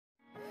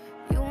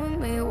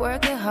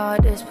working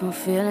hard, it's been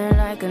feeling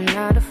like a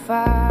 9 to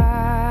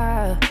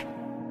 5.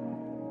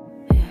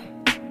 Yeah.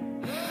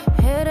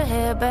 Head to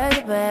head, back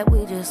to back,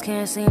 we just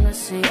can't seem to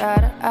see eye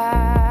to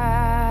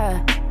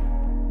eye.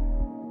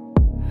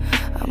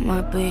 I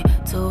might be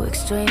too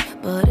extreme,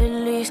 but at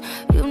least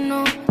you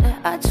know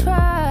that I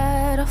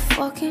tried. I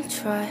fucking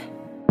tried.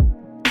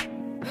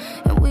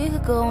 And we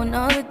could go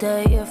another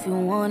day if you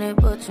want it,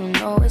 but you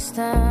know it's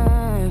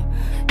time.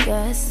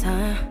 Yeah, it's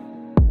time.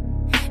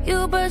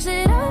 You brush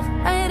it off,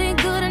 I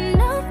ain't good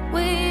enough.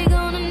 We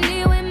gonna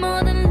need way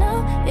more than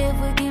love if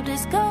we keep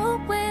this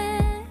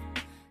going.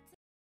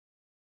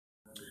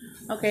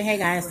 Okay, hey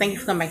guys, thank you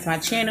for coming back to my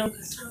channel.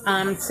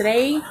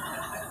 Today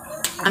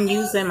I'm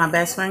using my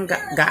best friend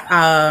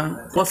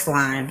gloss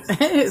line.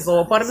 It's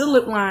all part of the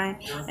lip line,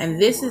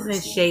 and this is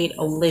in shade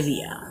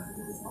Olivia.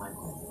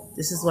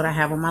 This is what I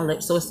have on my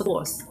lips, so it's the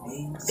gloss.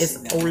 It's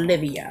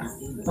Olivia,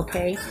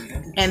 okay?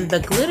 And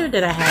the glitter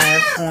that I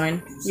have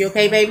on, you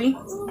okay, baby?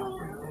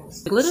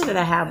 The glitter that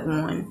I have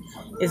on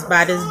is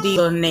by this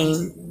diva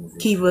named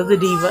Kiva the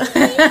Diva.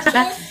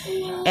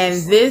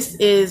 And this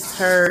is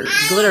her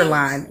glitter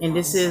line, and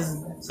this is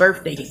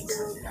Birthday Cake.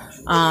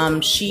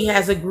 She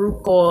has a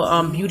group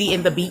called Beauty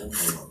and the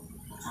Beats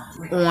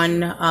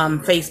on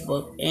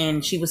Facebook,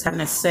 and she was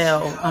having a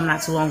sale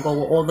not too long ago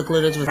where all the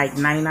glitters was like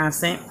 99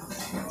 cents.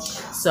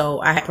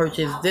 So I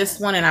purchased this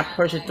one, and I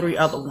purchased 3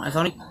 other ones.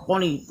 I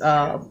only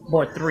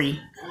bought 3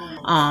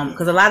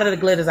 because a lot of the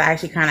glitters I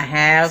actually kind of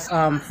have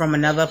from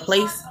another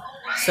place.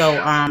 So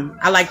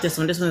I like this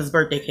one. This one is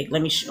Birthday Cake.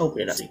 Let me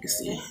open it up so you can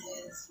see.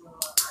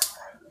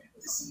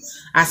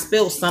 I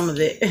spilled some of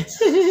it.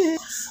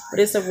 But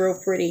it's a real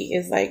pretty.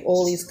 It's like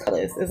all these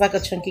colors. It's like a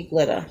chunky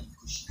glitter.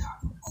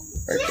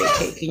 Birthday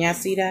Cake. Can y'all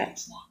see that?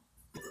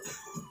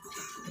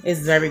 It's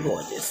very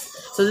gorgeous.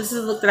 So this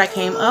is the look that I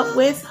came up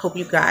with. Hope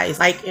you guys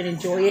like and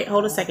enjoy it.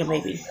 Hold a second,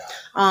 baby.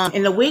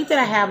 And the wig that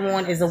I have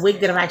on is a wig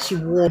that I've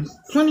actually worn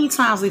plenty of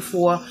times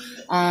before.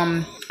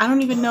 I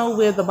don't even know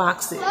where the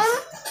box is.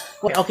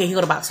 Okay, here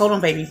go the box. Hold on,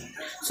 baby.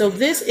 So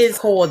this is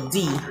called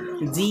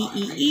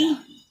D-E-E.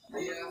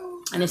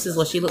 And this is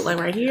what she looked like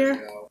right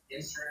here.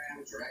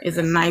 It's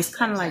a nice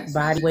kind of like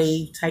body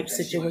wave type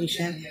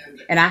situation.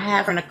 And I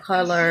have her in the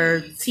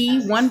color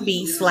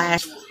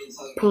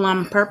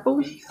T1B/plum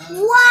purple.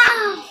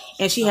 Wow!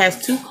 And she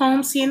has 2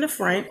 combs here in the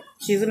front.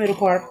 She's the middle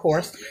part, of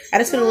course. I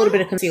just put a little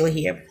bit of concealer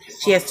here.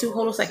 She has 2,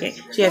 hold on a second.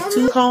 She has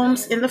 2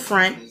 combs in the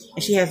front,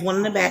 and she has 1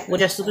 in the back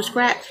with just super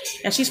scrap.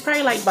 And she's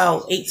probably like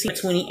about 18,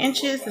 20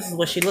 inches. This is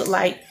what she looked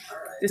like.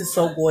 This is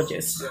so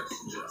gorgeous.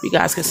 You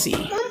guys can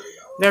see.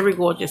 Very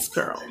gorgeous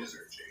girl.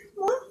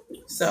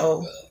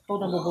 So,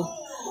 hold on, boo-boo.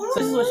 So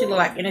this is what she looked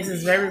like, and this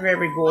is very,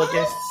 very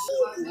gorgeous.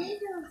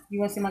 You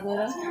want to see my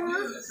glitter?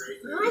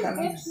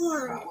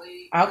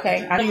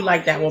 Okay, I know you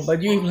like that one, but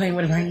you ain't playing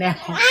with it right now.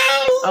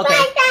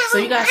 Okay, so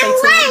you guys stay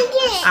tuned.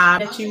 I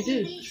bet you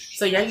do.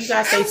 So yeah, you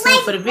guys stay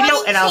tuned for the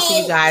video, and I'll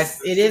see you guys.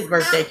 It is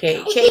Birthday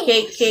Cake.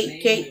 Cake.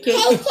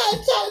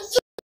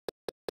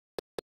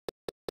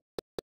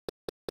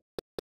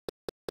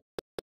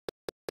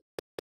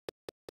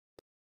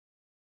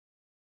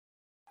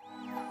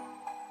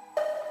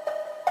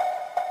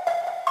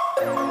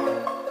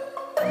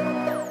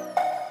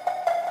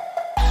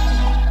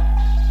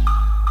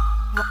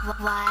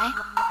 Why?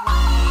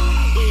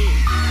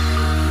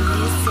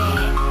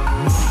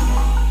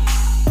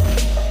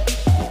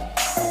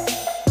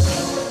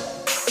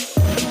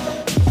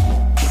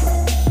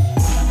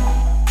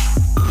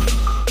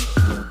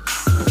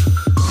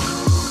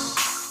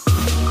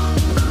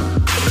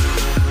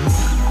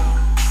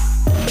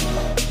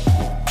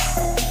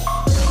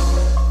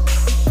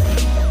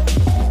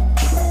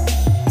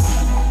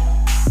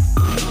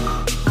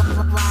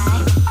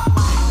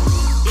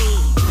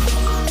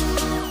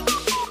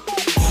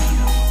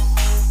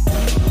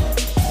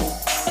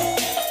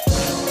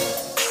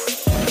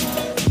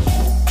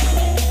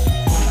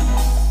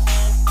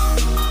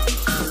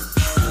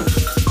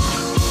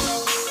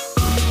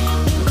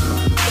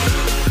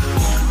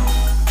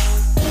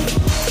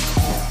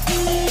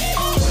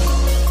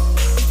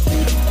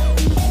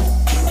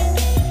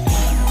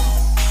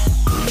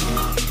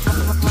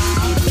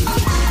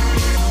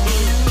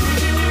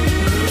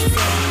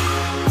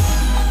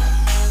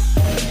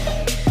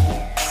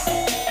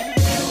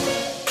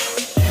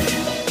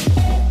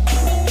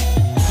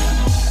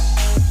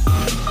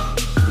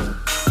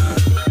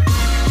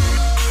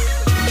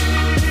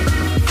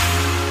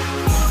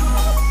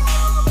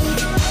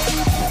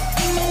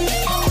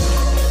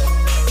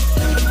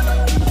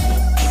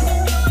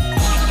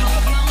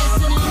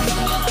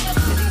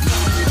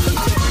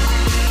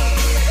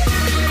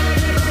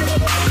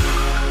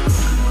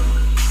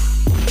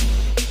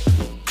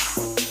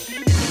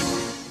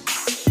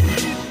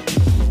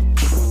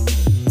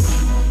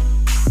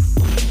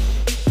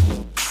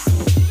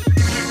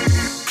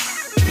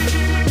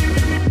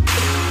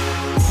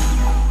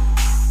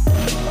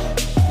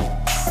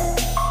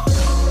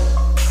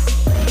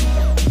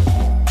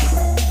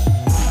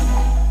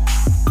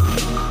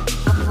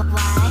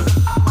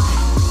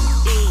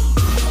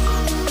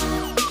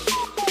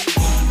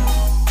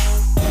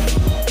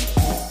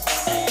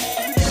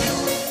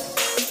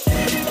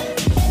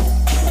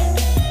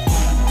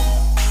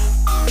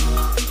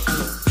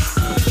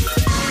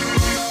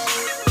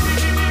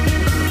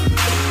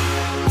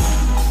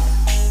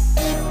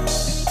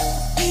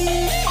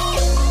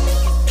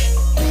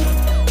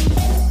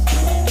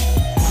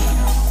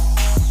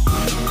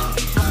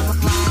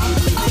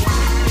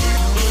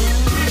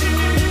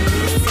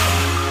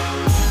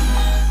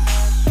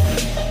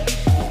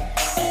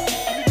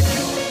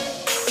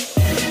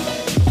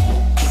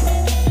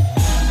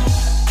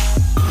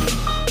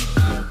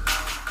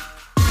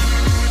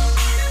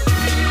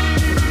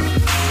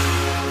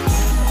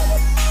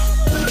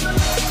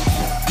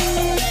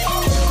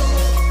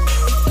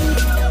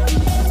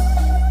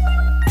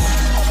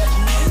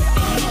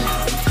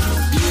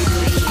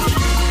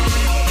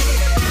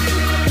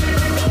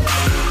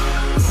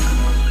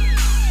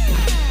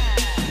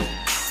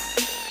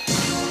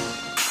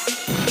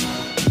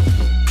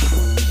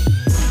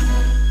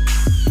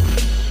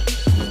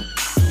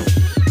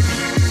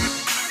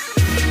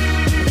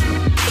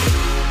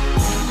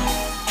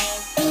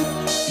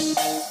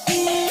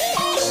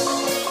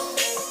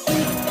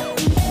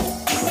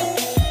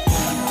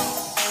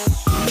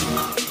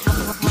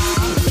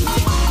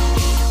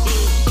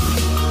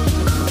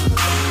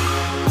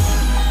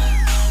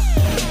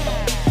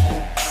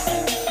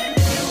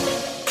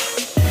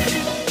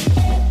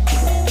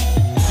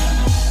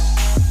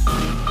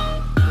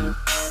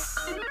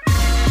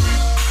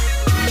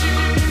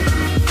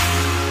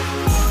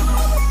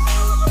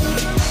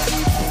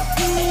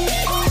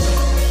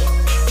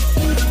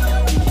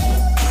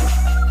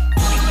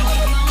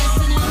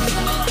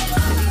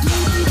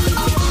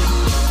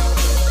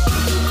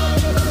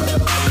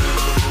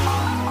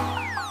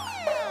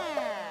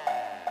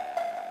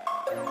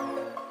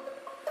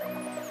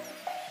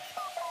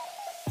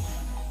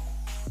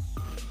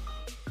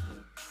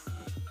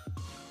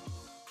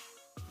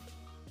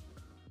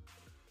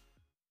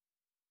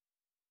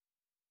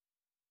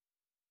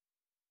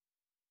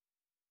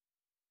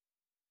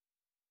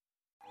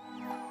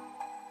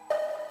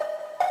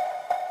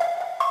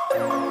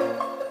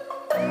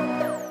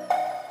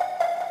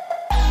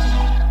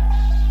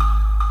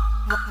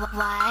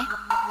 Y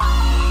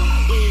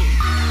E